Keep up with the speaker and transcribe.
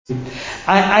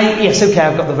Yes, okay,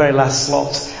 I've got the very last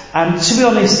slot. And to be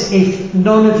honest, if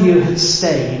none of you had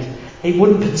stayed, it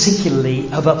wouldn't particularly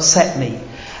have upset me.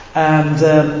 And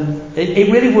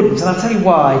it really wouldn't. And I'll tell you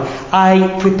why.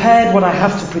 I prepared what I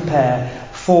have to prepare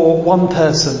for one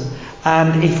person.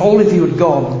 And if all of you had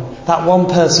gone, that one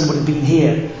person would have been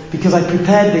here. Because I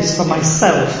prepared this for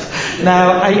myself.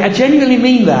 Now, I genuinely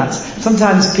mean that.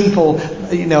 Sometimes people,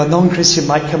 a non-Christian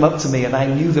might come up to me and I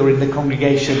knew they were in the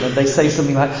congregation and they say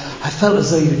something like, I felt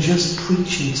as though you were just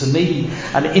preaching to me.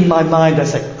 And in my mind I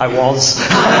say, I was.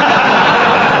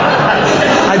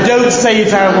 I don't say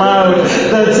it out loud.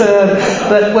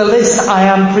 But I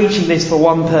am preaching this for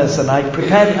one person. I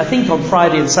prepared it, I think, on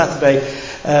Friday and Saturday,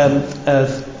 a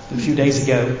few days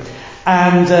ago.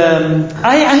 And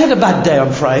I had a bad day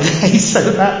on Friday, so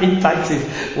that impacted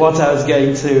what I was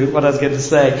going to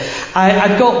say.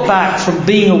 I got back from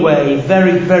being away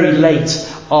very, very late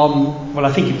on,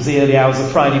 I think it was the early hours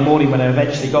of Friday morning when I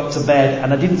eventually got to bed,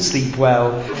 and I didn't sleep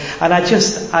well. And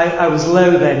I was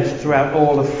low then throughout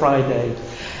all of Friday.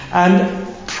 And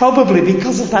probably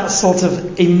because of that sort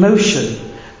of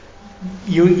emotion,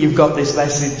 you've got this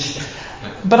message.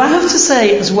 But I have to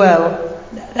say as well,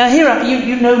 now here,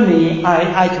 you know me,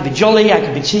 I can be jolly, I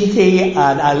can be cheeky,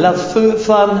 and I love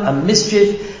fun and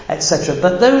mischief, etc.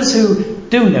 But those who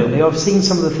do know me, or have seen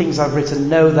some of the things I've written,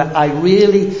 know that I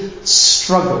really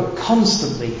struggle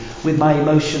constantly with my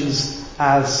emotions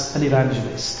as an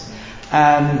evangelist.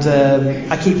 And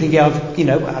I keep thinking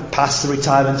I've passed the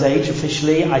retirement age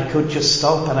officially, I could just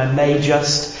stop, and I may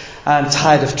just. I'm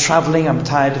tired of travelling, I'm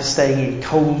tired of staying in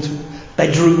cold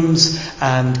bedrooms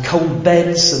and cold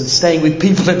beds and staying with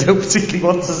people I don't particularly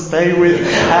want to stay with,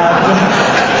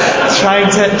 and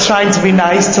trying to be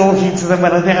nice, talking to them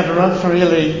when I think I'd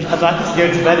really, I'd like to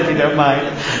go to bed if you don't mind.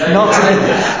 Not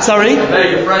to, sorry?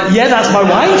 Yeah, that's my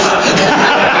wife.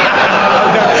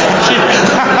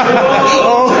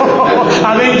 Oh,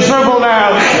 I'm in trouble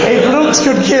now. If looks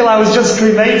could kill, I was just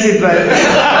cremated then.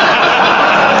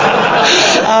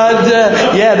 And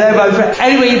they're my friends.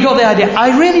 Anyway, you've got the idea.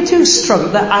 I really do struggle.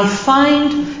 That I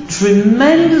find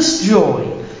tremendous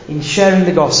joy in sharing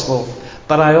the gospel,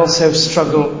 but I also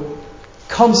struggle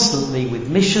constantly with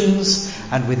missions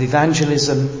and with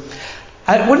evangelism.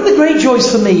 One of the great joys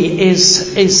for me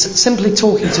is simply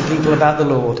talking to people about the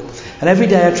Lord. And every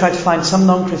day I try to find some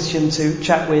non-Christian to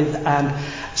chat with, and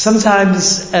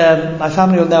sometimes my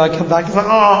family will know I come back and say,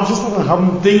 I'm just having a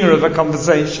humdinger of a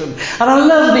conversation. And I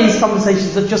love these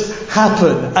conversations that just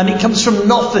happen, and it comes from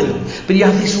nothing, but you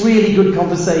have this really good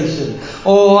conversation.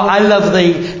 Or I love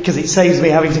because it saves me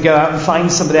having to go out and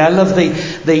find somebody, I love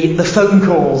the phone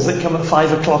calls that come at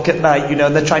 5 o'clock at night,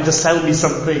 and they're trying to sell me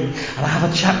something, and I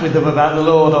have a chat with them about the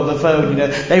Lord on the phone.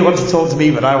 They want to talk to me,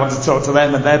 but I want to talk to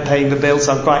them, and they're paying the bill,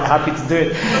 so I'm quite happy to do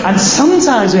it. And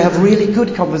sometimes we have really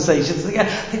good conversations. I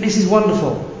think this is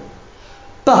wonderful.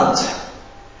 But,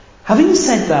 having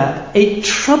said that, it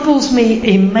troubles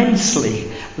me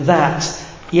immensely that,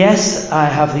 yes, I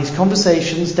have these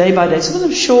conversations day by day, some of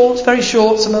them short, very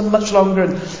short, some of them much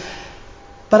longer,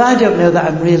 but I don't know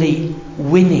that I'm really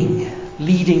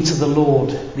leading to the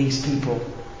Lord, these people.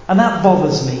 And that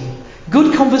bothers me.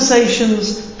 Good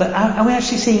conversations, but are we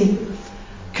actually seeing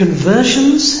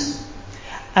conversions?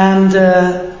 And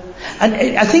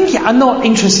I think I'm not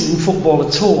interested in football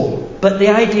at all, but the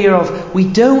idea of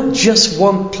we don't just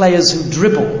want players who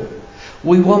dribble,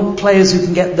 we want players who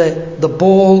can get the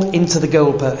ball into the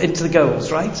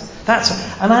goals, right?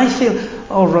 And I feel,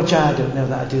 Roger, I don't know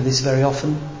that I do this very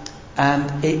often,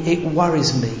 and it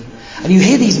worries me. And you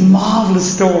hear these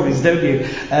marvellous stories, don't you,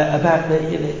 about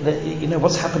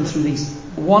what's happened through these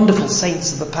wonderful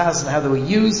saints of the past and how they were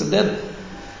used. And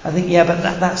I think, but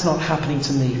that's not happening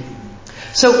to me.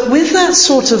 So with that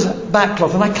sort of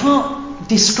backcloth, and I can't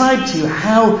describe to you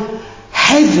how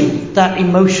heavy that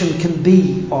emotion can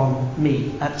be on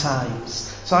me at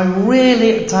times. So I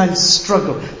really at times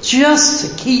struggle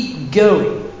just to keep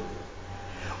going.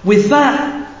 With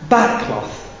that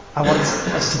backcloth, I want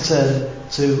us to turn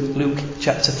to Luke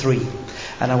chapter 3,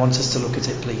 and I want us to look at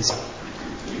it, please.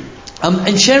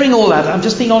 And sharing all that, I'm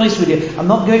just being honest with you. I'm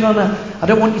not going on I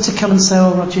don't want you to come and say,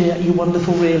 Roger, you're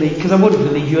wonderful really, because I wouldn't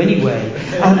believe you anyway.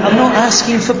 I'm not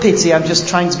asking for pity, I'm just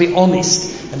trying to be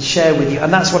honest and share with you.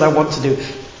 And that's what I want to do.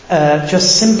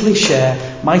 Just simply share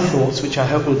my thoughts, which I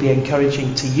hope will be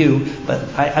encouraging to you, but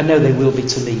I know they will be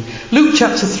to me. Luke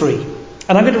chapter 3.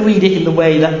 And I'm going to read it in the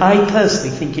way that I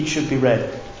personally think it should be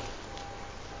read.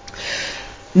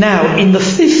 Now, in the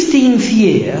 15th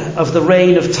year of the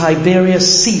reign of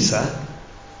Tiberius Caesar,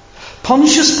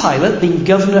 Pontius Pilate being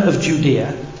governor of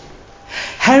Judea,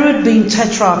 Herod being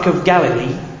tetrarch of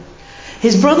Galilee,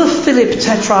 His brother Philip,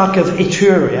 tetrarch of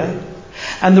Iturea,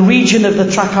 and the region of the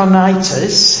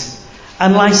Trachonitis,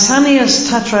 and Lysanias,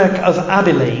 tetrarch of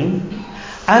Abilene,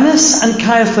 Annas and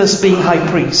Caiaphas being high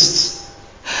priests.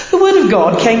 The word of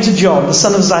God came to John, the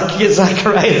son of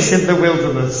Zacharias, in the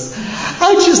wilderness.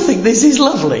 I just think this is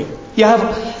lovely. You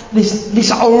have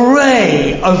this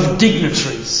array of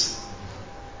dignitaries.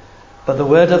 But the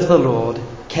word of the Lord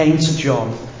came to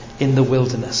John in the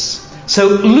wilderness. So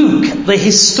Luke, the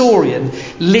historian,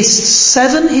 lists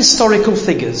 7 historical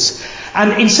figures.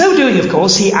 And in so doing, of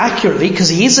course, he accurately, because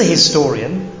he is a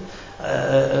historian,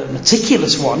 a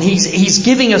meticulous one, he's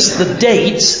giving us the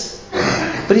date.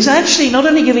 But he's actually not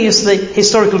only giving us the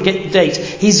historical date,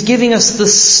 he's giving us the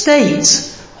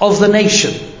state of the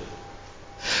nation.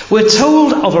 We're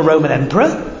told of a Roman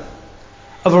emperor,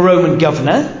 of a Roman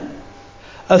governor,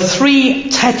 of 3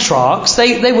 tetrarchs,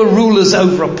 they were rulers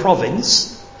over a province,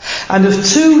 and of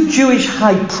 2 Jewish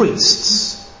high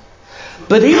priests.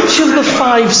 But each of the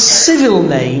 5 civil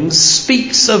names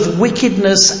speaks of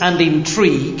wickedness and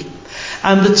intrigue,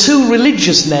 and the 2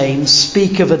 religious names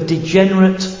speak of a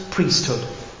degenerate priesthood.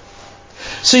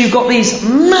 So you've got these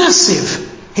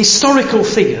massive historical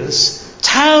figures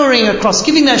towering across,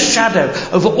 giving their shadow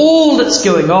over all that's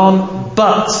going on,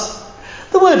 but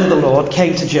the word of the Lord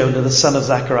came to Jonah, the son of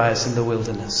Zacharias, in the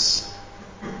wilderness.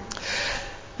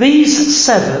 These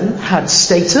 7 had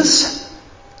status,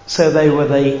 so they were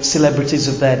the celebrities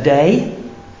of their day.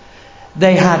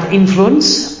 They had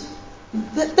influence.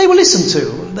 They were listened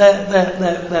to.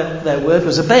 Their word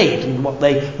was obeyed, and what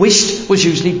they wished was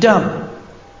usually done.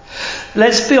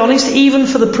 Let's be honest, even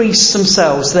for the priests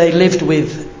themselves, they lived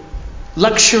with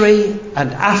luxury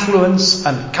and affluence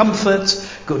and comfort,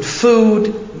 good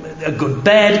food, a good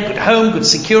bed, good home, good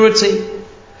security.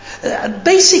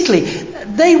 Basically,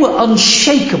 they were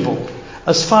unshakable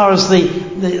as far as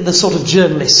the sort of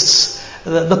journalists,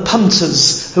 the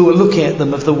punters who were looking at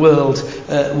them of the world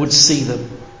would see them.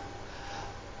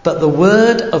 But the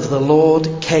word of the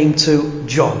Lord came to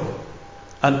John.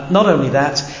 And not only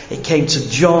that, it came to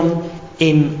John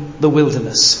in the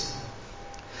wilderness.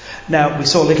 Now, we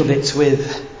saw a little bit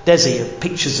with Desi,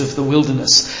 pictures of the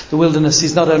wilderness. The wilderness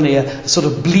is not only a sort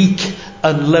of bleak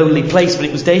and lonely place, but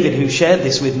it was David who shared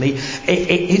this with me.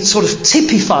 It sort of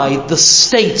typified the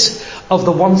state of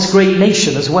the once great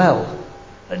nation as well.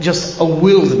 Just a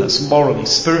wilderness, morally,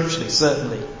 spiritually,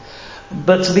 certainly.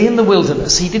 But to be in the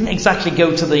wilderness, he didn't exactly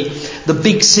go to the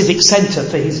big civic centre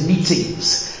for his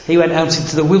meetings. He went out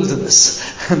into the wilderness.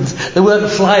 And there weren't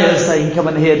flyers saying, come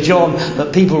and hear John,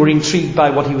 but people were intrigued by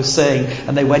what he was saying,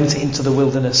 and they went into the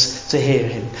wilderness to hear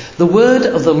him. The word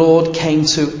of the Lord came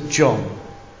to John.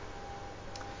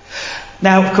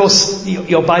 Now, of course,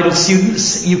 your Bible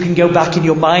students, you can go back in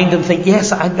your mind and think, yes,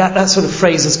 that sort of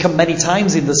phrase has come many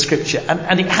times in the scripture.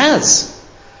 And it has.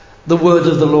 The word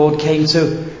of the Lord came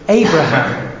to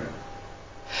Abraham.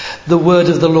 The word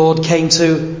of the Lord came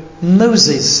to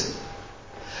Moses.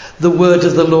 The word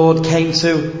of the Lord came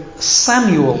to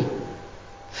Samuel.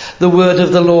 The word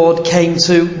of the Lord came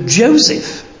to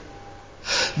Joseph.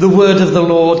 The word of the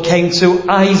Lord came to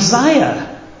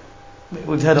Isaiah.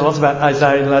 We've heard a lot about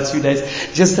Isaiah in the last few days.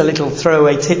 Just a little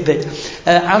throwaway tidbit.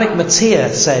 Alec Mattia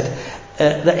said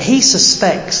that he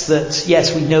suspects that,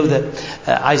 yes, we know that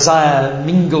Isaiah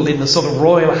mingled in the sort of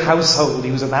royal household.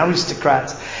 He was an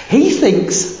aristocrat. He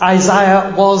thinks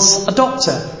Isaiah was a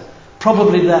doctor.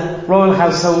 Probably the royal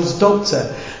household's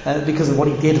doctor, because of what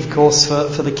he did, of course,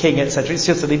 for the king, etc. It's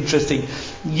just an interesting,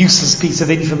 useless piece of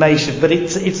information, but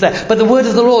it's there. But the word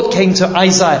of the Lord came to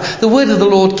Isaiah. The word of the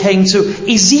Lord came to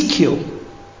Ezekiel.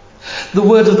 The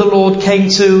word of the Lord came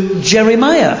to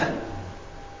Jeremiah.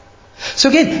 So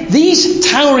again, these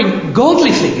towering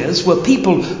godly figures were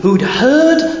people who'd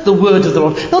heard the word of the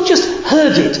Lord. Not just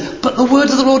heard it, but the word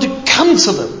of the Lord had come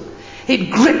to them. It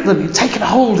gripped them, it taken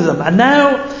hold of them. And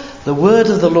now the word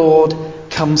of the Lord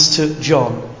comes to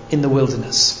John in the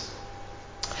wilderness.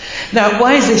 Now,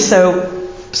 why is this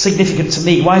so significant to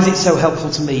me? Why is it so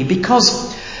helpful to me?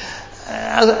 Because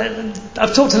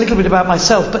I've talked a little bit about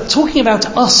myself, but talking about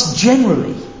us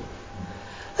generally,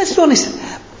 let's be honest,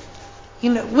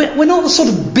 we're not the sort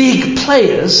of big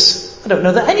players, I don't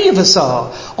know that any of us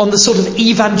are, on the sort of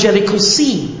evangelical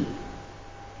scene.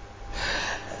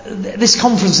 This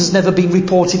conference has never been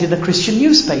reported in a Christian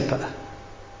newspaper.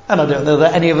 And I don't know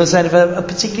that any of us ever are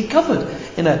particularly covered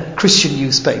in a Christian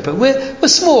newspaper. We're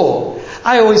small.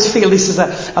 I always feel this is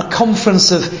a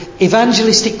conference of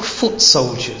evangelistic foot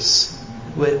soldiers.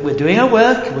 We're doing our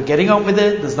work, we're getting on with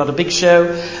it, there's not a big show.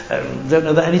 Don't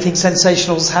know that anything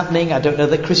sensational is happening. I don't know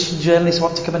that Christian journalists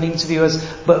want to come and interview us,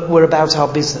 but we're about our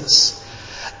business.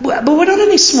 But we're not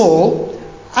only small,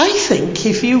 I think,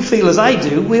 if you feel as I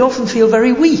do, we often feel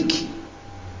very weak.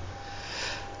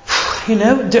 You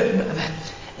know,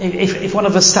 if one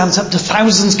of us stands up, do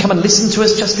thousands come and listen to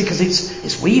us just because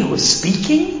it's we who are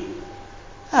speaking?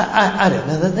 I don't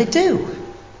know that they do.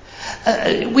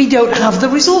 We don't have the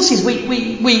resources.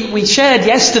 We shared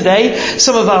yesterday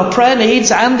some of our prayer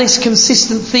needs and this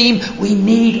consistent theme: we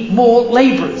need more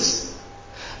labourers.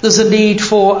 There's a need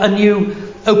for a new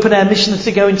open-air mission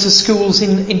to go into schools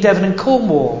in Devon and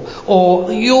Cornwall,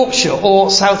 or Yorkshire, or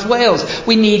South Wales.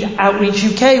 We need Outreach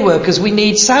UK workers. We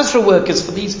need Sazra workers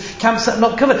for these camps that are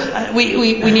not covered.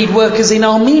 We need workers in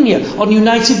Armenia on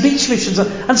United Beach missions,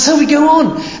 and so we go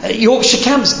on. Yorkshire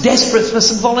camps desperate for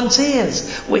some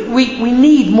volunteers. We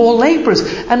need more labourers,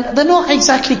 and they're not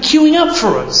exactly queuing up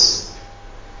for us.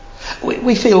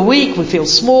 We feel weak. We feel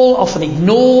small, often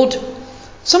ignored,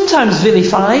 sometimes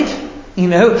vilified. You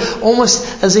know,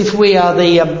 almost as if we are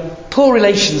the poor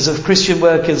relations of Christian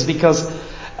workers, because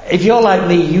if you're like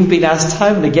me, you've been asked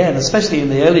time and again, especially in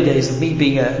the early days of me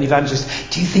being an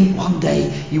evangelist, do you think one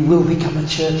day you will become a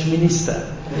church minister?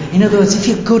 In other words, if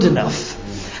you're good enough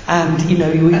and, you know,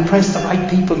 you impress the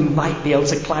right people, you might be able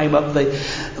to climb up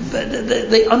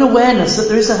the unawareness that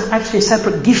there is actually a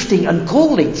separate gifting and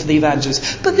calling for the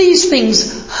evangelist. But these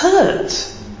things hurt.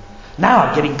 Now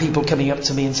I'm getting people coming up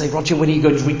to me and say, Roger, when are you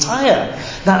going to retire?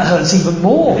 That hurts even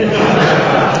more.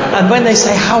 And when they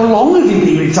say, how long have you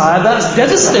been retired? That's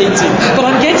devastating. But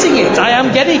I'm getting it. I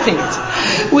am getting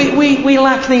it. We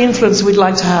lack the influence we'd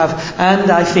like to have.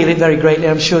 And I feel it very greatly.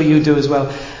 I'm sure you do as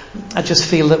well. I just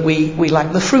feel that we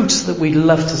lack the fruits that we'd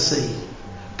love to see.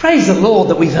 Praise the Lord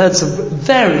that we've heard some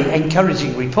very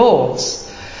encouraging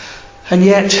reports. And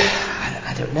yet,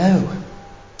 I don't know.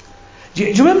 Do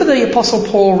you remember the Apostle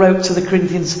Paul wrote to the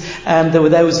Corinthians, and there were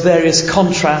those various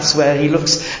contrasts where he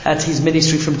looks at his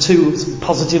ministry from two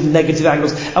positive and negative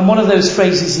angles, and one of those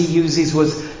phrases he uses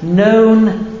was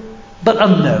known but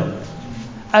unknown.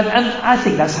 And I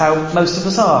think that's how most of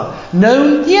us are.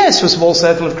 Known, yes, to a small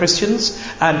circle of Christians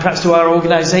and perhaps to our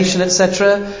organisation,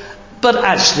 etc., but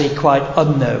actually quite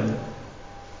unknown.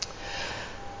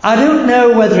 I don't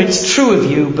know whether it's true of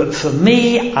you, but for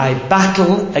me, I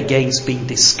battle against being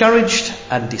discouraged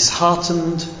and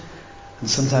disheartened, and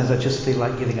sometimes I just feel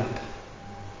like giving up.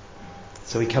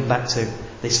 So we come back to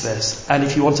this verse. And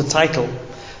if you want a title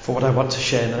for what I want to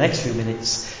share in the next few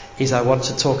minutes, is I want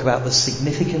to talk about the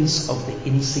significance of the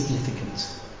insignificant.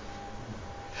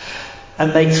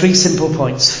 And make three simple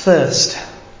points. First,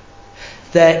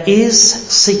 there is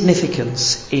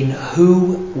significance in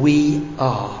who we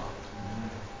are.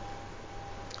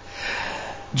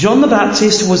 John the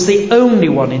Baptist was the only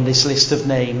one in this list of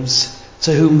names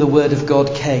to whom the word of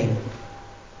God came.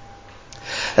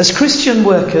 As Christian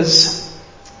workers,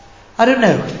 I don't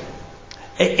know.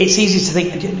 It's easy to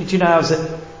think, do you know, I was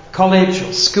at college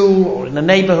or school or in a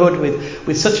neighbourhood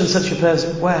with such and such a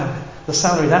person. Wow, the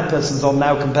salary that person's on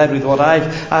now compared with what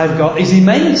I've got is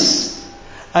immense.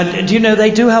 And do you know,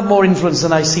 they do have more influence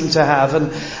than I seem to have.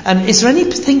 And is there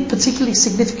anything particularly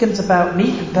significant about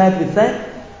me compared with them?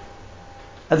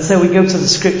 And so we go to the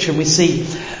scripture and we see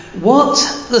what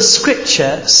the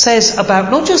scripture says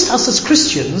about not just us as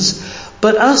Christians,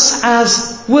 but us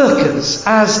as workers,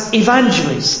 as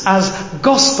evangelists, as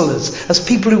gospelers, as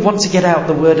people who want to get out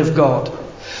the word of God.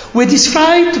 We're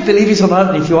described, believe it or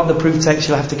not, and if you want the proof text,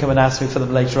 you'll have to come and ask me for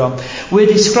them later on. We're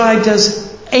described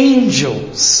as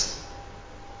angels.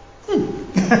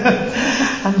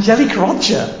 Angelic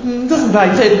Roger. Doesn't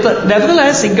quite fit, but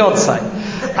nevertheless, in God's sight,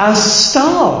 as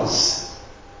stars.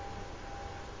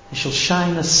 They shall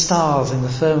shine as stars in the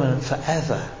firmament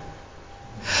forever.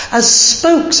 As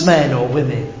spokesmen or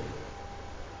women.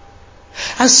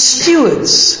 As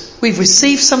stewards. We've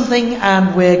received something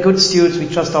and we're good stewards, we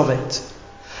trust of it.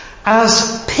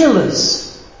 As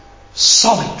pillars.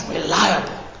 Solid,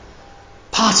 reliable.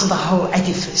 Part of the whole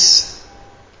edifice.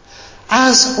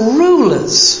 As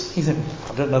rulers. You think,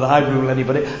 I don't know that I rule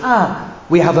anybody.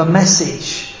 We have a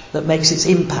message that makes its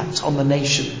impact on the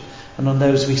nation and on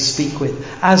those we speak with.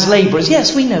 As labourers,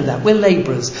 yes, we know that, we're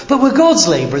labourers, but we're God's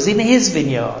labourers in His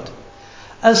vineyard.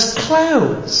 As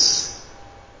clouds.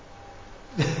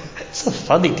 It's a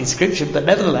funny description, but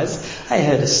nevertheless, I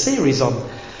heard a series on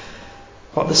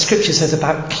what the scripture says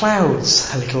about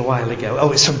clouds a little while ago.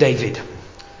 Oh, it's from David.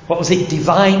 What was it?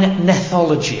 Divine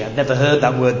nethology. I've never heard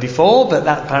that word before, but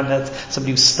that apparently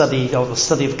somebody who studied, or the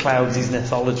study of clouds is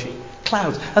nethology.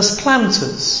 Clouds. As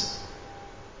planters.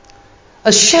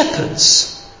 As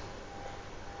shepherds,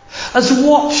 as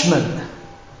watchmen,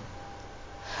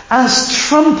 as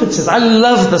trumpeters. I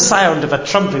love the sound of a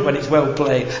trumpet when it's well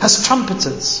played. As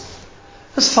trumpeters,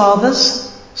 as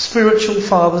fathers, spiritual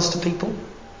fathers to people,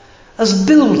 as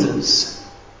builders,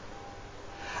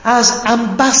 as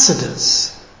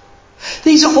ambassadors.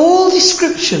 These are all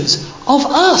descriptions of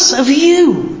us, of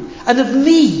you, and of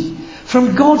me,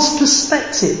 from God's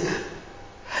perspective.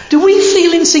 Do we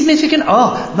feel insignificant?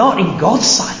 Oh, not in God's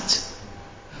sight.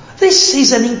 This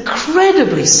is an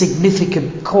incredibly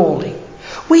significant calling.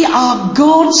 We are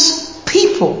God's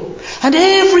people, and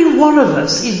every one of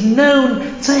us is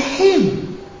known to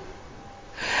Him.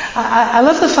 I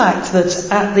love the fact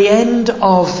that at the end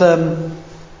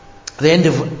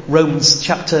of Romans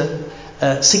chapter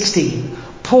 16,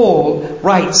 Paul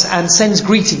writes and sends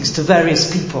greetings to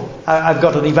various people. I've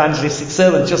got an evangelistic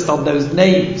sermon just on those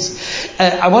names.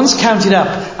 I once counted up,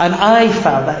 and I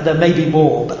found that there may be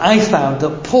more, but I found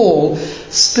that Paul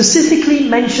specifically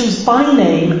mentions by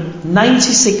name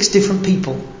 96 different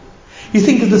people. You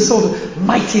think of the sort of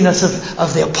mightiness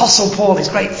of the Apostle Paul, this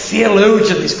great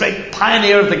theologian, this great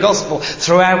pioneer of the gospel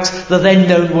throughout the then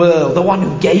known world, the one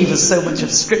who gave us so much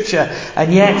of Scripture,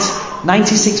 and yet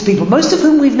 96 people, most of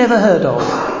whom we've never heard of,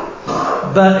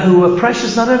 but who were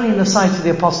precious not only in the sight of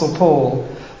the Apostle Paul,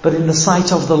 but in the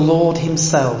sight of the Lord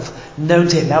Himself, known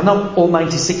to Him. Now, not all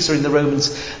 96 are in the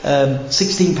Romans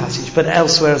 16 passage, but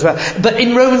elsewhere as well. But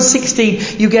in Romans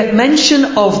 16, you get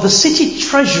mention of the city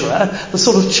treasurer, the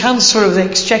sort of chancellor of the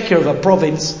exchequer of a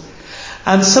province,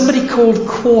 and somebody called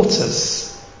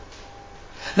Quartus.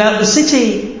 Now, the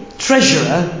city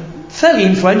treasurer, fairly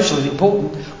influential and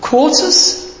important.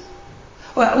 Quartus?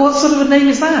 Well, what sort of a name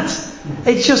is that?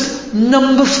 It's just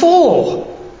number 4.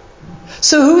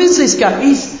 So who is this guy?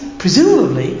 He's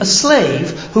presumably a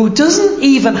slave who doesn't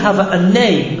even have a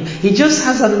name. He just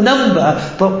has a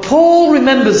number, but Paul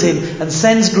remembers him and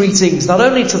sends greetings not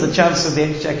only to the Chancellor of the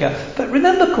Exchequer, but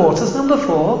remember Quartus, number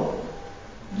 4.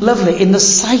 Lovely. In the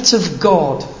sight of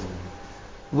God,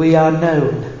 we are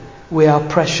known. We are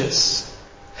precious.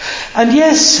 And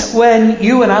yes, when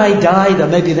you and I die, there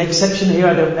may be an exception here,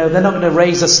 I don't know, they're not going to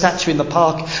raise a statue in the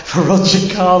park for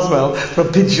Roger Carswell, for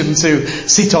a pigeon to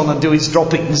sit on and do its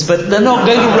droppings, but they're not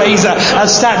going to raise a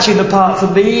statue in the park for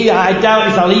me. I doubt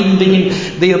if I'll even be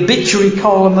in the obituary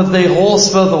column of the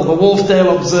Horsforth or the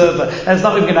Wharfdale Observer. That's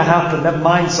not even going to happen, never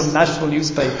mind some national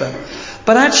newspaper.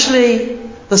 But actually,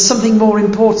 there's something more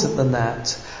important than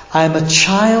that. I am a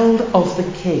child of the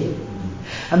King.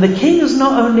 And the King has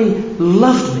not only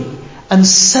loved me and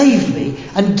saved me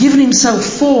and given Himself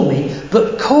for me,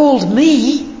 but called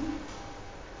me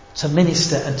to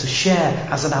minister and to share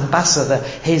as an ambassador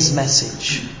His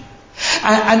message.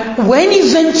 And when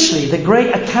eventually the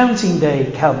great accounting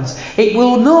day comes, it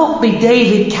will not be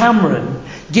David Cameron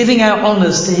giving out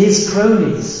honours to his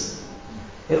cronies.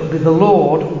 It will be the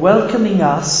Lord welcoming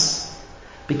us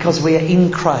because we are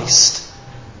in Christ.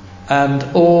 And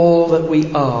all that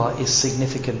we are is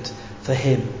significant for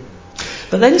Him.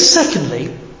 But then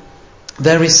secondly,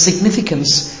 there is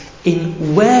significance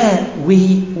in where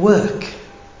we work.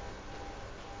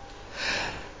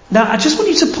 Now, I just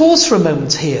want you to pause for a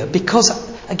moment here, because,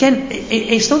 again,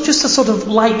 it's not just a sort of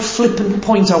light, flippant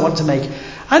point I want to make.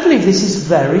 I believe this is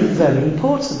very, very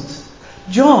important.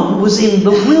 John was in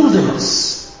the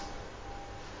wilderness.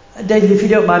 David, if you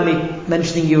don't mind me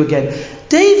mentioning you again.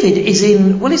 David is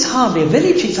in, well, it's hardly a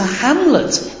village, it's a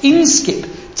hamlet,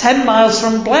 Inskip, 10 miles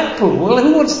from Blackpool. Well,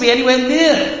 who wants to be anywhere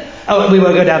near? Oh, we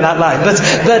won't go down that line. But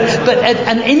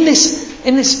in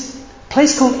this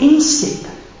place called Inskip,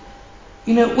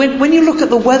 you know, when you look at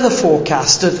the weather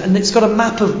forecast and it's got a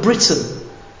map of Britain,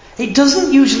 it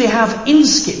doesn't usually have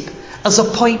Inskip as a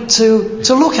point to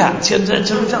look at.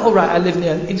 All right, I live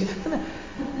near.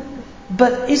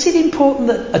 But is it important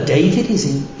that a David is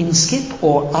in Inskip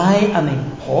or I am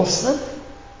in Horsforth?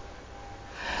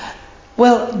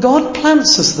 Well, God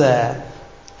plants us there.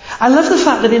 I love the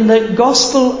fact that in the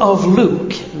Gospel of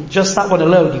Luke, just that one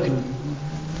alone, you can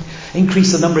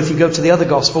increase the number if you go to the other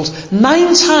Gospels,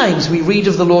 9 times we read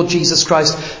of the Lord Jesus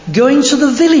Christ going to the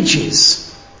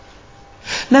villages.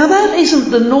 Now that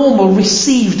isn't the normal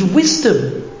received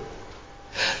wisdom.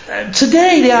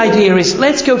 Today the idea is,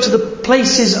 let's go to the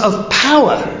places of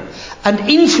power and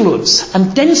influence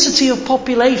and density of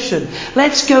population.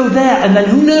 Let's go there, and then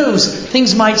who knows,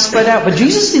 things might spread out. But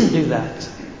Jesus didn't do that.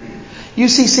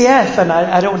 UCCF, and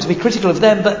I don't want to be critical of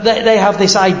them, but they have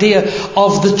this idea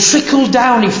of the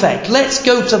trickle-down effect. Let's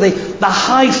go to the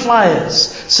high flyers.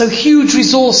 So huge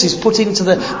resources put into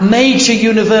the major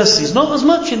universities, not as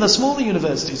much in the smaller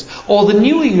universities or the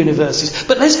newer universities,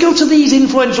 but let's go to these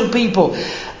influential people.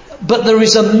 But there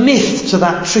is a myth to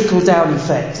that trickle-down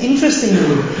effect.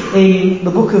 Interestingly, in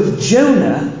the book of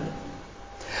Jonah,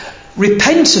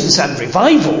 repentance and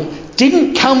revival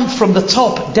didn't come from the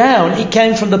top down, it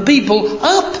came from the people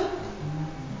up.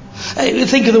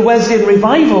 Think of the Wesleyan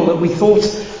revival that we thought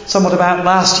somewhat about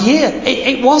last year.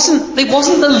 It wasn't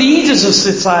the leaders of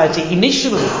society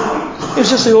initially. It was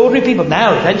just the ordinary people.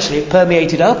 Now, eventually, it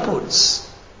permeated upwards.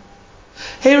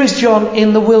 Here is John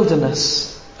in the wilderness.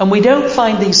 And we don't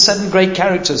find these 7 great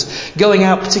characters going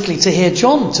out particularly to hear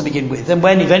John to begin with. And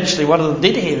when eventually one of them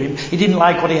did hear him, he didn't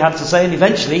like what he had to say, and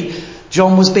eventually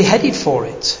John was beheaded for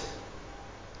it.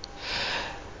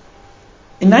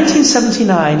 In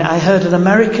 1979, I heard an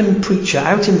American preacher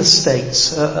out in the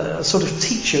States, a sort of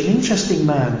teacher, an interesting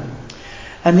man.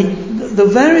 And the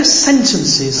various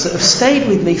sentences that have stayed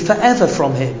with me forever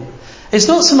from him, it's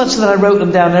not so much that I wrote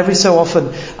them down. Every so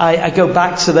often I go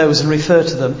back to those and refer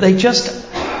to them. They just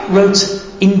wrote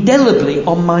indelibly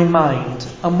on my mind.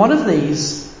 And one of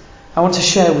these I want to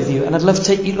share with you, and I'd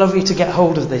love you to get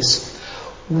hold of this.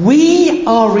 We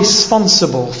are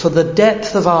responsible for the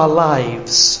depth of our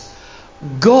lives.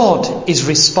 God is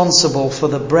responsible for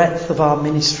the breadth of our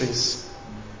ministries.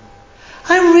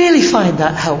 I really find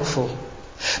that helpful,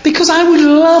 because I would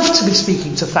love to be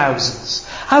speaking to thousands.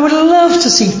 I would love to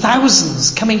see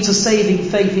thousands coming to saving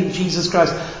faith in Jesus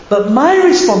Christ. But my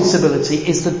responsibility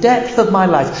is the depth of my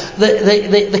life,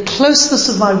 the closeness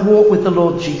of my walk with the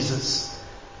Lord Jesus.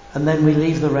 And then we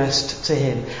leave the rest to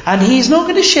him. And he's not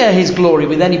going to share his glory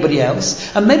with anybody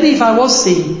else. And maybe if I was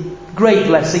seeing great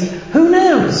blessing, who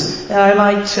knows? I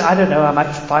might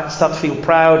start to feel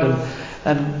proud.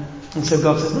 And so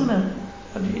God says, no,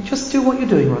 just do what you're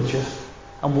doing, Roger.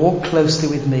 And walk closely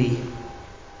with me.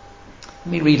 Let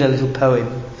me read a little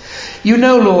poem. You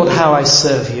know, Lord, how I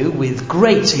serve you with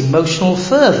great emotional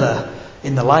fervour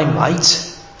in the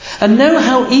limelight, and know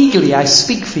how eagerly I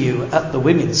speak for you at the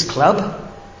women's club.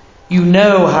 You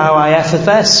know how I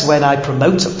effervesce when I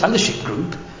promote a fellowship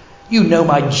group. You know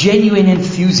my genuine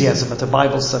enthusiasm at a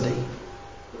Bible study.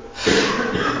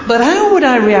 But how would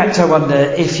I react, I wonder,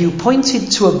 if you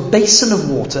pointed to a basin of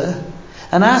water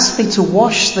and asked me to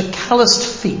wash the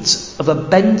calloused feet of a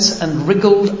bent and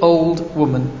wriggled old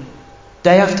woman,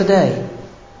 day after day,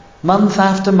 month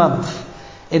after month,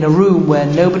 in a room where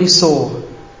nobody saw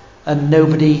and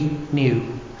nobody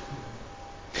knew?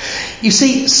 You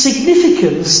see,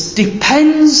 significance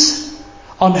depends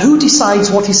on who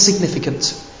decides what is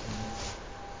significant.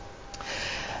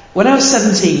 When I was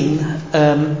 17,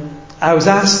 I was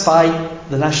asked by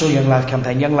the National Young Life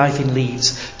Campaign, Young Life in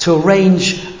Leeds, to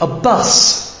arrange a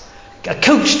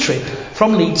coach trip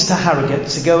from Leeds to Harrogate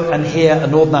to go and hear a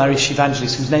Northern Irish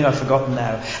evangelist whose name I've forgotten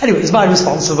now. Anyway, it was my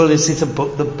responsibility to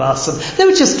book the bus, and they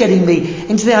were just getting me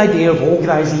into the idea of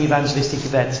organising evangelistic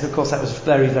events, and of course that was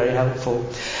very, very helpful.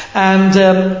 And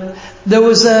there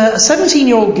was a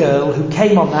 17-year-old girl who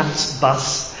came on that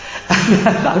bus.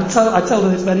 I told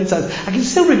her this many times. I can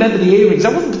still remember the earrings.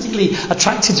 I wasn't particularly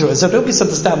attracted to her, so don't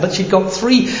misunderstand, but she'd got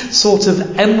 3 sort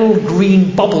of emerald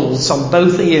green bubbles on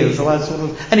both ears.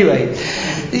 Anyway,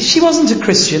 she wasn't a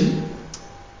Christian,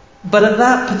 but at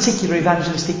that particular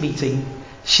evangelistic meeting,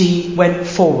 she went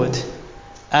forward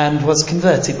and was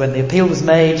converted. When the appeal was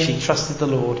made, she trusted the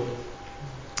Lord.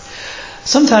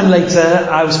 Sometime later,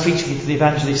 I was preaching at the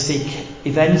evangelistic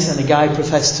event, and a guy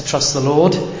professed to trust the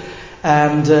Lord,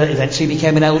 and eventually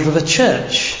became an elder of a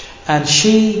church, and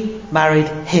she married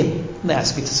him. And they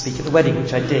asked me to speak at the wedding,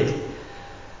 which I did.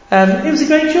 It was a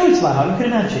great joy to my heart, you can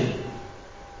imagine.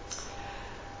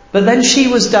 But then she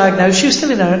was diagnosed, she was still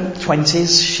in her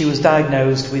 20s, she was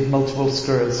diagnosed with multiple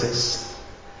sclerosis.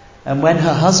 And when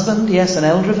her husband, yes, an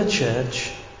elder of a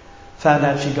church, found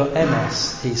out she'd got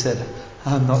MS, he said,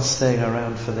 I'm not staying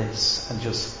around for this, and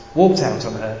just walked out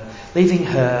on her, leaving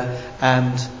her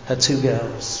and her 2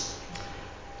 girls.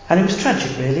 And it was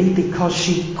tragic, really, because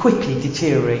she quickly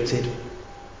deteriorated.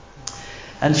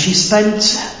 And she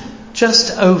spent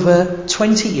just over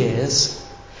 20 years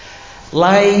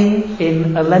lying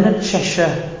in a Leonard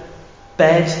Cheshire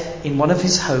bed in one of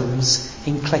his homes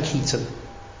in Cleckheaton.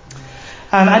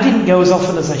 And I didn't go as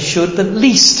often as I should, but at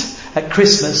least at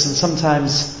Christmas and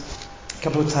sometimes a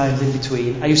couple of times in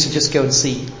between, I used to just go and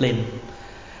see Lynn.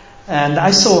 And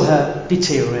I saw her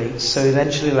deteriorate. So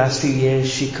eventually, the last few years,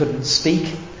 she couldn't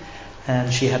speak.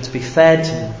 And she had to be fed,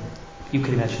 and you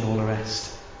can imagine all the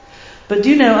rest. But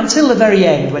do you know, until the very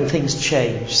end, when things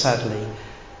changed, sadly,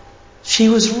 she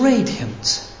was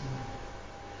radiant.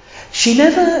 She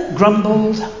never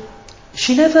grumbled.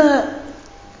 She never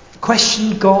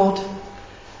questioned God.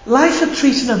 Life had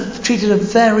treated her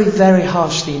very, very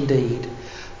harshly indeed.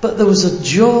 But there was a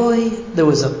joy, there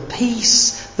was a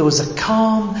peace, there was a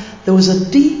calm, there was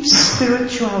a deep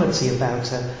spirituality about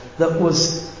her that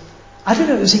was, I don't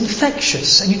know, it was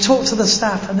infectious. And you talk to the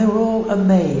staff and they were all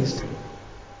amazed.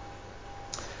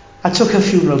 I took her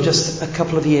funeral just a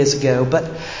couple of years ago, but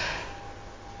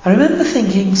I remember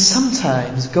thinking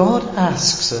sometimes God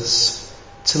asks us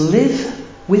to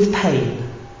live with pain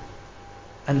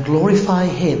and glorify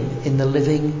Him in the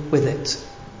living with it.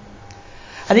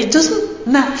 And it doesn't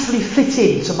naturally fit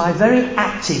into my very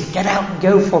active, get out and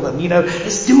go for them,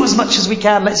 let's do as much as we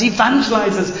can, let's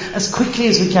evangelise as quickly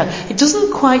as we can. It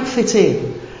doesn't quite fit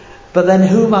in. But then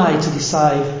who am I to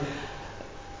decide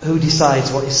who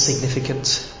decides what is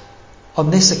significant?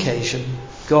 On this occasion,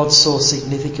 God saw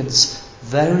significance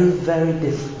very, very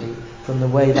differently from the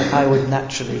way that I would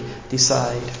naturally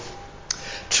decide.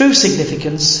 True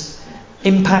significance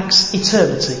impacts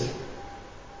eternity.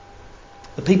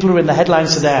 The people who are in the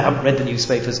headlines today, I haven't read the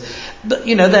newspapers, but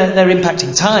they're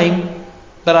impacting time,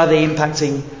 but are they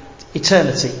impacting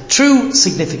eternity? True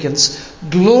significance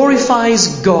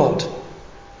glorifies God.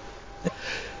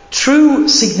 True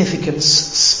significance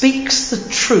speaks the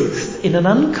truth in an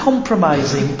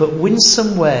uncompromising but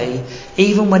winsome way,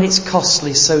 even when it's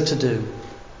costly so to do.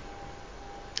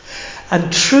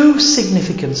 And true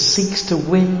significance seeks to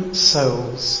win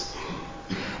souls.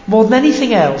 More than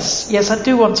anything else, yes, I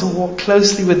do want to walk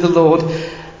closely with the Lord,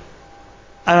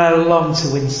 and I long to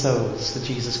win souls for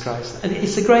Jesus Christ. And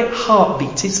it's a great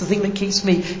heartbeat. It's the thing that keeps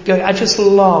me going. I just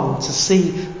long to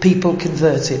see people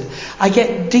converted. I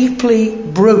get deeply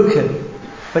broken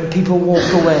when people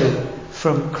walk away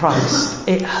from Christ.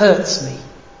 It hurts me.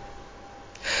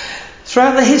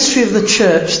 Throughout the history of the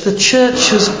church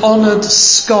has honoured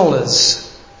scholars.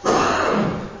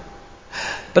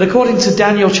 But according to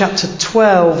Daniel chapter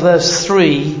 12 verse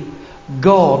 3,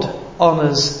 God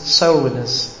honours soul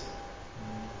winners.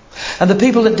 And the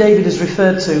people that David has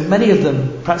referred to, many of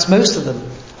them, perhaps most of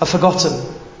them, are forgotten,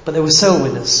 but they were soul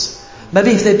winners.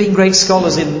 Maybe if they'd been great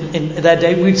scholars in their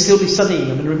day, we'd still be studying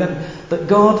them and remember. But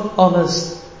God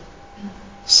honours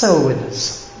soul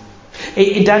winners.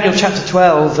 In Daniel chapter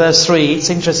 12 verse 3, it's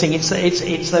interesting,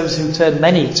 it's those who turn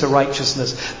many to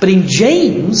righteousness. But in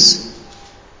James,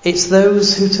 it's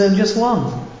those who turn just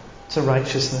one to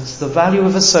righteousness. The value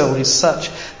of a soul is such,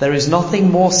 there is nothing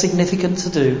more significant to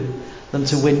do than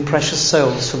to win precious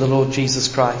souls for the Lord Jesus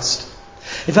Christ.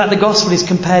 In fact, the gospel is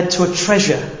compared to a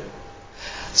treasure.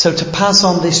 So to pass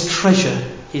on this treasure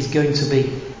is going to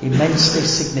be immensely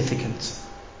significant.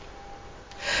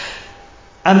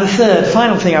 And the third,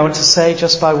 final thing I want to say,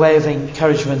 just by way of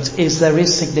encouragement, is there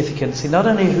is significance in not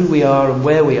only who we are and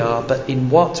where we are, but in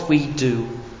what we do.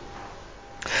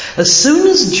 As soon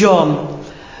as John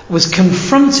was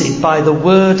confronted by the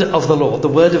word of the Lord, the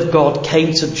word of God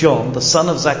came to John, the son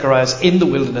of Zacharias, in the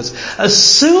wilderness. As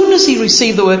soon as he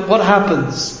received the word, what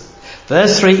happens?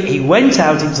 Verse 3, he went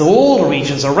out into all the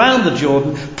regions around the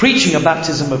Jordan, preaching a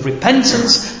baptism of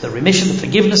repentance, the remission, the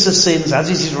forgiveness of sins, as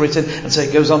it is written. And so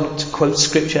it goes on to quote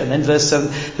scripture. And then verse 7,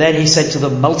 then he said to the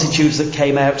multitudes that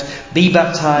came out, be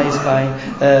baptized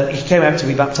by, he came out to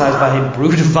be baptized by him,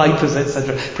 brood of vipers,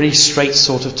 etc. Pretty straight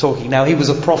sort of talking. Now he was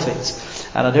a prophet.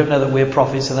 And I don't know that we're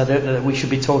prophets, and I don't know that we should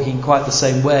be talking quite the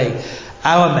same way.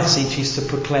 Our message is to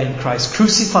proclaim Christ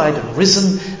crucified and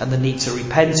risen, and the need to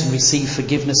repent and receive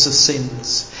forgiveness of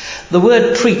sins. The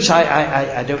word preach,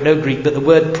 I don't know Greek, but the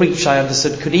word preach I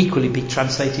understood could equally be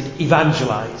translated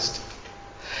evangelized.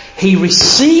 He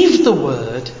received the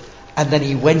word, and then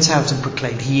he went out and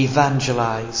proclaimed. He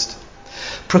evangelized.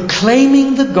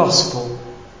 Proclaiming the gospel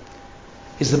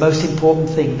is the most important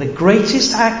thing. The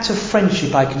greatest act of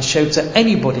friendship I can show to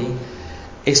anybody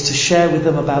is to share with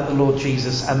them about the Lord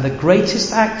Jesus. And the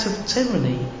greatest act of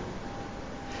tyranny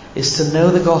is to know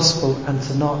the gospel and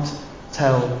to not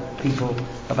tell people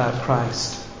about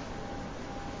Christ.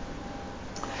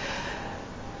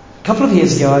 A couple of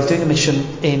years ago I was doing a mission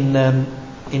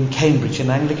in Cambridge, an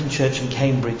Anglican church in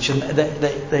Cambridge, and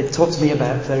they talked to me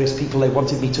about various people they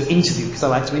wanted me to interview, because I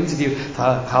like to interview for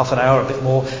half an hour, a bit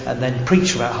more, and then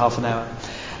preach for about half an hour.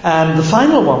 And the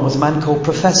final one was a man called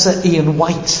Professor Ian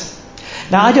White.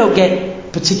 Now, I don't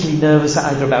get particularly nervous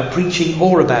either about preaching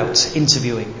or about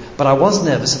interviewing, but I was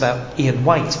nervous about Ian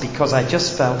White because I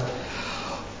just felt,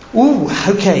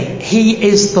 he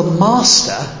is the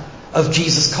master of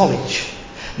Jesus College.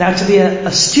 Now, to be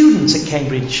a student at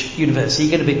Cambridge University,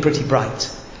 you're going to be pretty bright.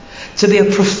 To be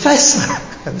a professor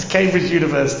at Cambridge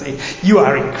University, you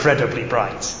are incredibly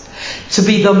bright. To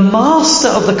be the master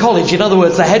of the college, in other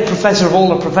words, the head professor of all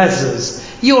the professors,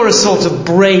 you're a sort of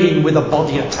brain with a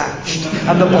body attached,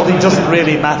 and the body doesn't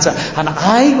really matter. And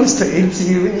I was to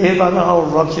interview him, and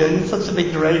Roger, you're such a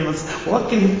big brain. What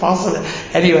can you possibly...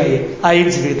 Anyway, I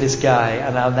interviewed this guy,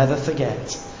 and I'll never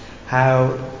forget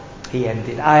how he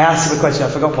ended. I asked him a question, I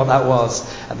forgot what that was,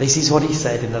 and this is what he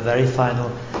said in the very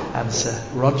final answer.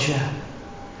 Roger,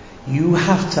 you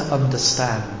have to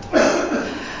understand,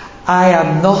 I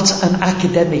am not an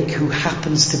academic who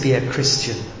happens to be a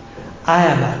Christian. I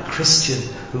am a Christian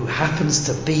who happens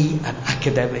to be an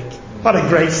academic. What a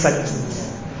great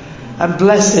sentence. And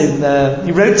bless him,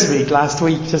 he wrote to me last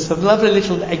week, just a lovely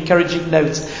little encouraging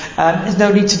note. There's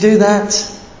no need to do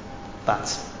that.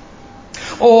 But.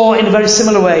 Or in a very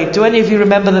similar way, do any of you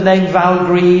remember the name Val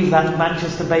Grieve, that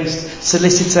Manchester-based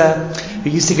solicitor who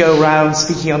used to go around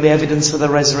speaking on the evidence for the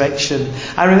resurrection?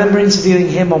 I remember interviewing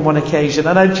him on one occasion,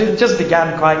 and I just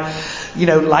began quite,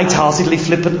 light-heartedly,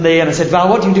 flippantly, and I said, Val,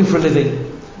 what do you do for a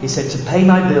living? He said, to pay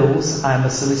my bills, I am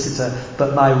a solicitor,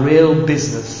 but my real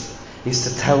business is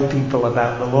to tell people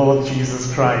about the Lord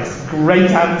Jesus Christ.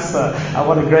 Great answer. And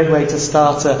what a great way to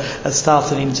start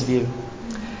an interview.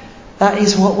 That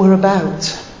is what we're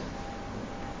about.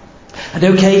 And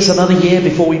okay, it's another year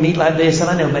before we meet like this, and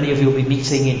I know many of you will be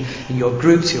meeting in your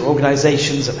groups, your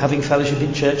organisations, and having fellowship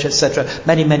in church, etc.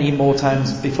 Many, many more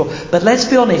times before. But let's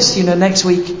be honest, next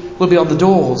week we'll be on the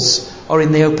doors, or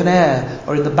in the open air,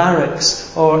 or in the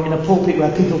barracks, or in a pulpit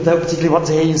where people don't particularly want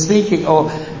to hear you speaking,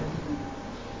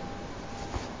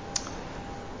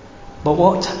 But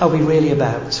what are we really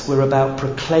about? We're about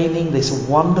proclaiming this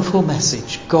wonderful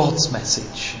message, God's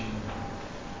message.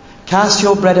 Cast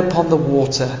your bread upon the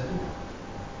water.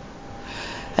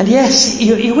 And yes,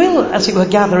 you will, as it were,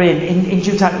 gather in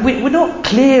due time. We're not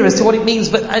clear as to what it means,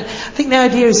 but I think the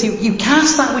idea is you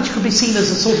cast that which could be seen as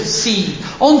a sort of seed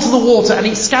onto the water, and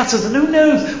it scatters, and who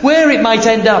knows where it might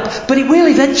end up, but it will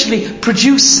eventually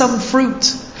produce some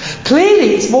fruit.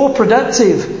 Clearly it's more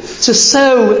productive to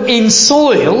sow in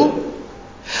soil,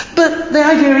 but the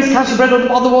idea is cast your bread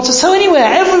on the water, sow anywhere,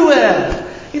 everywhere.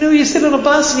 You sit on a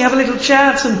bus and you have a little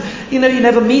chat, and you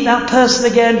never meet that person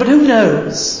again, but who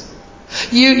knows?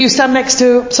 You stand next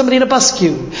to somebody in a bus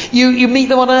queue. You meet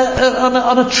them on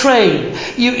a train.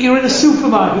 You're in a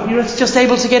supermarket. You're just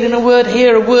able to get in a word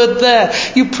here, a word there.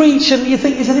 You preach and you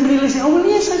think, is anybody listening? Oh well,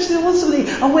 yes, actually there was somebody.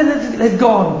 Oh well, they've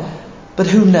gone. But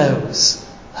who knows?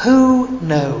 Who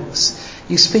knows?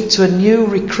 You speak to a new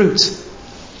recruit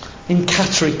in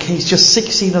Catterick. He's just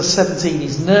 16 or 17.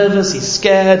 He's nervous, he's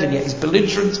scared, and yet he's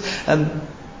belligerent. And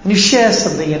you share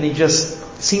something and he just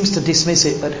seems to dismiss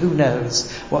it, but who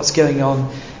knows what's going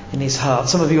on in his heart.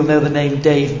 Some of you will know the name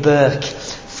Dave Burke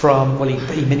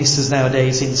he ministers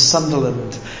nowadays in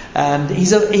Sunderland. And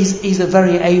he's a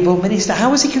very able minister.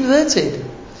 How was he converted?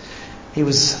 He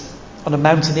was on a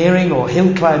mountaineering or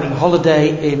hill climbing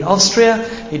holiday in Austria.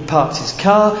 He'd parked his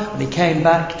car. When he came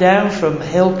back down from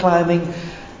hill climbing,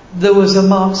 there was a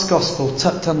Mark's Gospel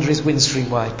tucked under his windscreen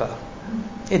wiper.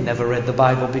 He'd never read the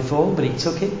Bible before, but he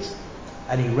took it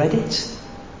and he read it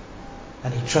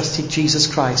and he trusted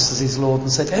Jesus Christ as his Lord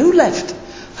and said, Who left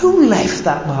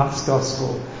that Mark's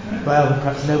Gospel? Well,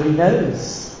 perhaps nobody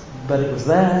knows, but it was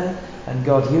there and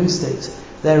God used it.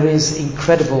 There is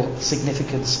incredible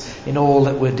significance in all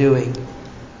that we're doing.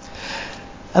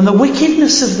 And the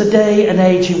wickedness of the day and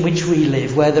age in which we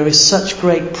live, where there is such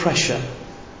great pressure,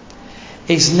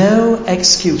 is no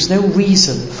excuse, no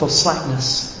reason for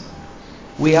slackness.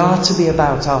 We are to be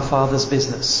about our Father's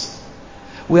business.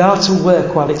 We are to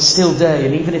work while it's still day,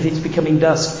 and even if it's becoming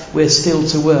dusk, we're still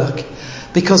to work.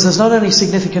 Because there's not only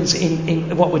significance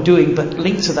in what we're doing, but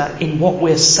linked to that in what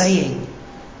we're saying.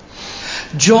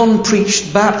 John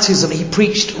preached baptism, he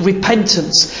preached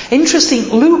repentance. Interesting,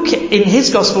 Luke in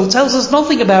his gospel tells us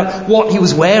nothing about what he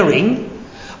was wearing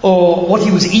or what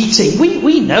he was eating.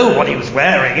 We know what he was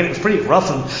wearing, and it was pretty rough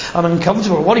and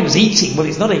uncomfortable. What he was eating, well,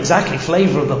 it's not exactly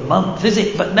flavour of the month, is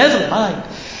it? But never mind.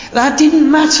 That didn't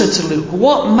matter to Luke.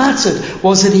 What mattered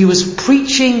was that he was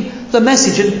preaching the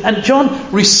message. And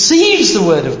John receives the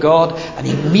word of God, and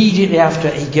immediately after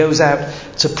he goes out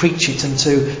to preach it and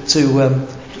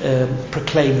to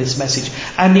proclaim this message.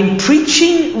 And in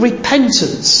preaching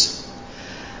repentance,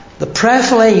 the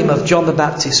prayerful aim of John the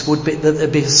Baptist would be that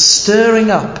there'd be a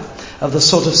stirring up of the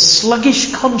sort of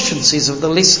sluggish consciences of the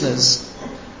listeners,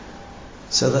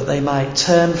 so that they might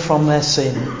turn from their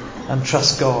sin and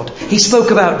trust God. He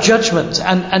spoke about judgment,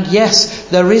 and yes,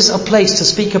 there is a place to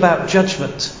speak about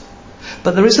judgment.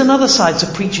 But there is another side to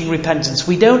preaching repentance.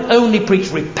 We don't only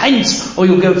preach repent or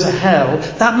you'll go to hell.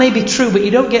 That may be true, but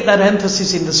you don't get that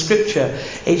emphasis in the scripture.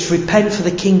 It's repent, for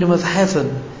the kingdom of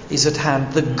heaven is at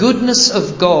hand. The goodness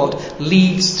of God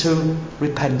leads to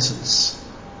repentance.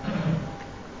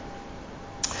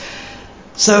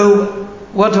 So,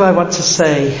 what do I want to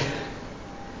say?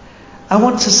 I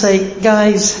want to say,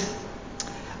 guys,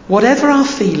 whatever our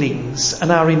feelings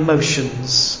and our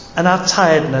emotions and our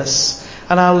tiredness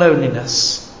and our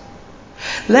loneliness,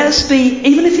 let us be,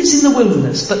 even if it's in the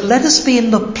wilderness, but let us be in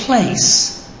the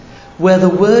place where the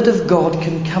word of God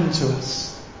can come to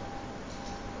us.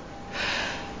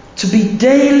 be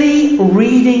daily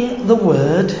reading the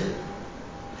Word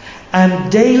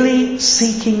and daily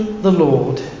seeking the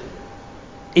Lord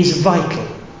is vital.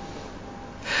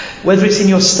 Whether it's in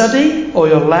your study or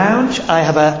your lounge, I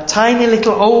have a tiny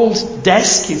little old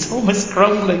desk, it's almost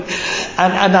crumbling,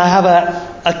 and I have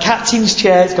a captain's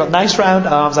chair, it's got nice round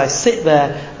arms, I sit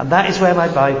there, and that is where my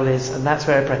Bible is, and that's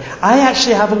where I pray. I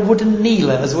actually have a wooden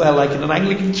kneeler as well, like in an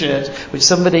Anglican church, which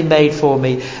somebody made for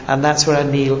me, and that's where I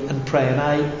kneel and pray, and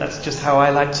that's just how I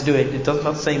like to do it. It does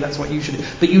not say that's what you should do.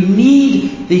 But you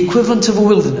need the equivalent of a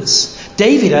wilderness.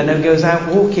 David, I know, goes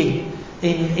out walking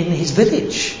in his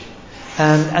village.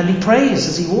 And he prays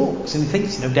as he walks, and he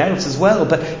thinks, no doubt as well,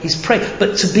 but he's praying.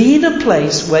 But to be in a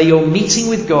place where you're meeting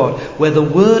with God, where the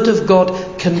Word of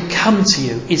God can come to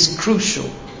you, is crucial.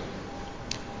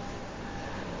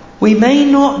 We may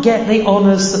not get the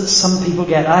honours that some people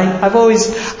get. I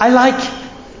like,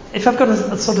 if I've got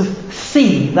a sort of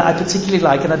theme that I particularly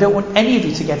like, and I don't want any of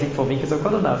you to get it for me because I've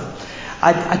got enough,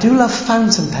 I do love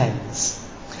fountain pens.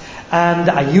 And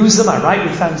I use them, I write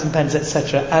with fountain pens,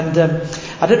 etc. And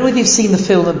I don't know whether you've seen the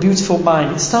film A Beautiful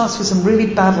Mind. It starts with some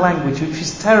really bad language, which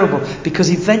is terrible, because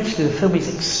eventually the film is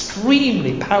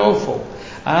extremely powerful.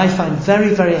 And I find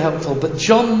very, very helpful. But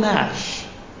John Nash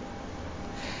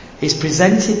is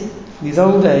presented in his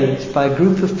old age by a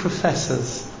group of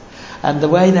professors. And the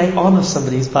way they honour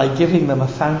somebody is by giving them a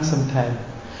fountain pen.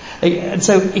 And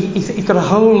so he's got a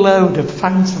whole load of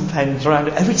fountain pens around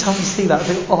it. Every time I see that, I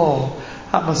think, oh,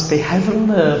 that must be heaven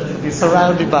on earth to be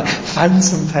surrounded by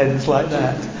fountain pens like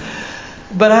that.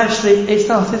 But actually, it's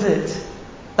not, is it?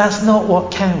 That's not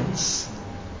what counts.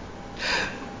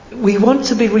 We want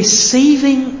to be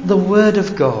receiving the Word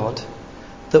of God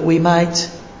that we might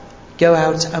go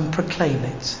out and proclaim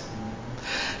it.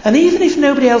 And even if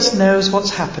nobody else knows what's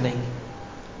happening,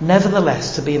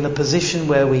 nevertheless, to be in the position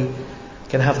where we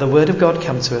can have the Word of God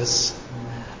come to us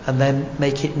and then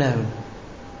make it known.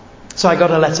 So I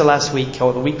got a letter last week,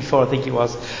 or the week before I think it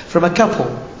was, from a couple.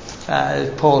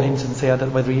 Paul Hinton's here, I don't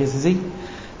know whether he is he?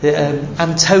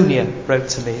 Antonia wrote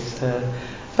to me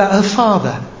about her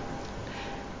father.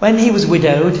 When he was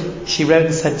widowed, she wrote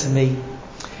and said to me,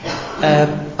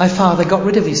 my father got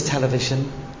rid of his television,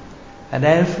 and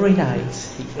every night,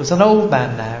 he was an old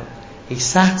man now, he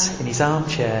sat in his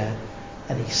armchair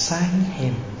and he sang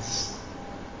hymns.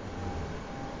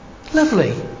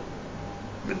 Lovely.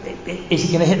 Is he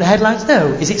going to hit the headlines? No.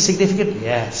 Is it significant?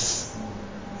 Yes.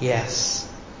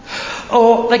 Yes.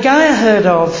 Or the guy I heard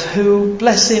of who,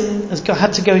 bless him,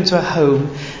 had to go into a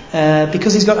home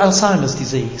because he's got Alzheimer's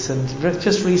disease and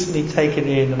just recently taken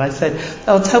in. And I said,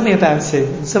 oh, tell me about him.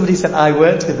 And somebody said, I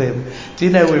worked with him. Do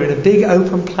you know, we're in a big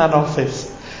open plan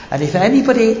office. And if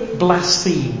anybody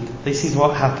blasphemed, this is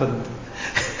what happened.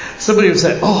 Somebody would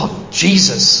say, oh,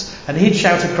 Jesus. And he'd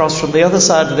shout across from the other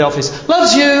side of the office,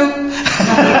 loves you!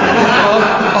 oh,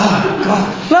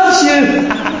 God, loves you!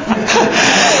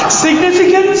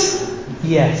 Significant?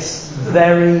 Yes.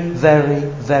 Very, very,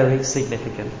 very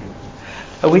significant.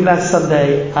 A week last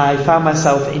Sunday, I found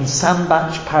myself in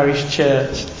Sandbach Parish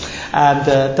Church.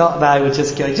 And Dot and I were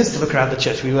just going to look around the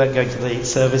church. We weren't going to the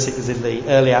service, it was in the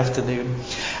early afternoon.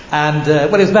 And,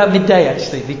 it was about midday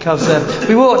actually, because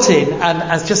we walked in and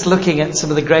I was just looking at some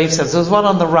of the gravestones. There was one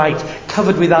on the right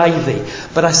covered with ivy.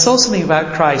 But I saw something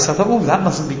about Christ. I thought, oh, that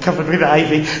mustn't be covered with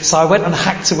ivy. So I went and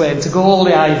hacked away and took all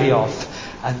the ivy off.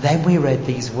 And then we read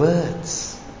these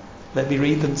words. Let me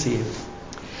read them to you.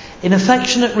 In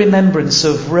affectionate remembrance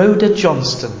of Rhoda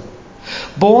Johnston,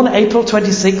 born April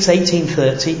 26,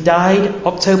 1830, died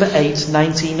October 8,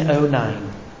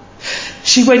 1909.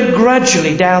 She went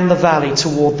gradually down the valley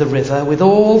toward the river with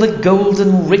all the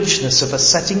golden richness of a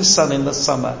setting sun in the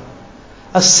summer.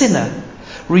 A sinner,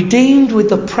 redeemed with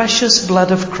the precious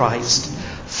blood of Christ,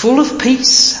 full of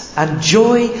peace and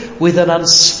joy, with an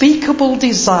unspeakable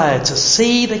desire to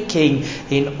see the King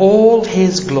in all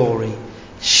his glory.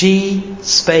 She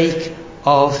spake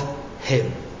of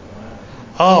him.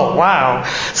 Oh, wow.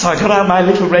 So I got out my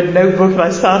little red notebook and I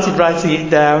started writing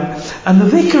it down. And the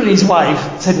vicar and his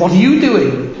wife said, what are you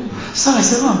doing? So I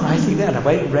said, oh, I'm writing that. And I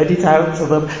went and read it out to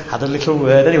them, had a little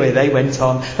word. Anyway, they went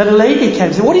on. Then a lady came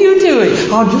and said, what are you doing?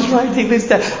 Oh, I'm just writing this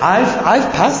down.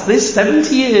 I've passed this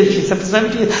 70 years. She said, for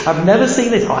 70 years, I've never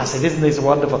seen this. Oh, I said, isn't this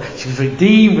wonderful? She was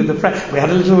redeemed with the we had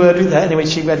a little word with her. Anyway,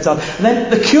 she went on. And then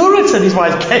the curate and his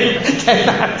wife came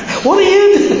out. What are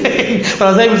you doing? But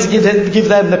I was able to give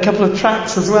them a couple of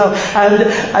tracts as well.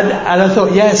 And I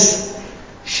thought, yes,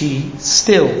 she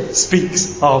still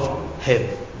speaks of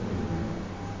him.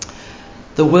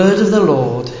 The word of the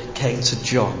Lord came to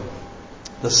John,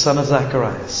 the son of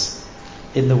Zacharias,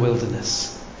 in the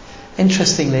wilderness.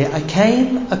 Interestingly, I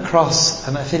came across,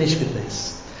 and I finish with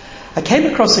this, I came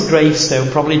across a gravestone,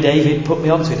 probably David put me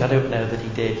onto it, I don't know that he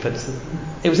did, but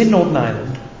it was in Northern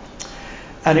Ireland,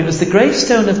 and it was the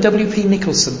gravestone of W.P.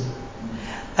 Nicholson.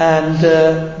 And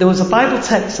there was a Bible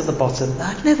text at the bottom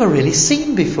that I'd never really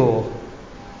seen before.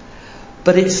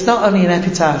 But it's not only an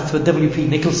epitaph for W.P.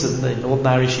 Nicholson, the Northern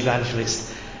Irish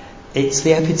evangelist, it's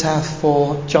the epitaph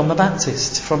for John the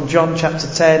Baptist, from John chapter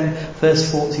 10,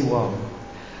 verse 41.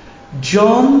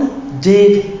 John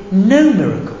did no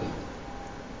miracle,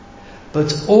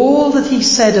 but all that he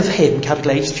said of him,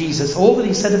 capital H, Jesus, all that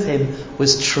he said of him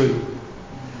was true.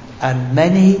 And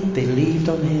many believed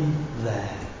on him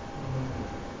there.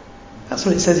 That's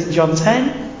what it says in John 10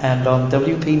 and on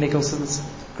W.P. Nicholson's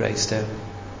gravestone.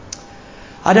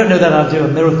 I don't know that I'll do a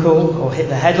miracle or hit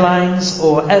the headlines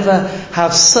or ever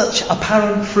have such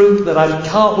apparent fruit that I'm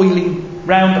cartwheeling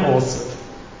round a horse.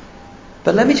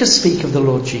 But let me just speak of the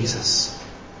Lord Jesus.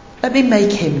 Let me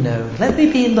make him known. Let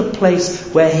me be in the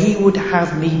place where he would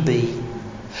have me be,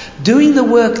 doing the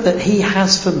work that he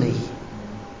has for me.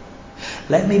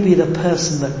 Let me be the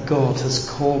person that God has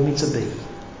called me to be.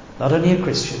 Not only a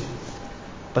Christian,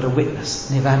 but a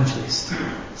witness, an evangelist,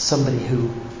 somebody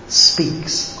who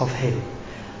speaks of him.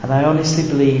 And I honestly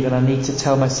believe, and I need to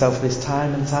tell myself this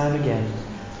time and time again,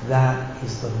 that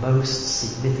is the most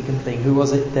significant thing. Who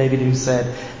was it, David, who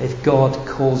said, if God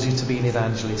calls you to be an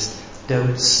evangelist,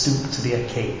 don't stoop to be a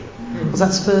king? Was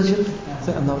that Spurgeon?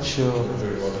 I'm not sure.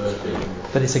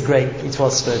 But it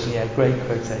was Spurgeon, great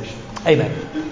quotation. Amen.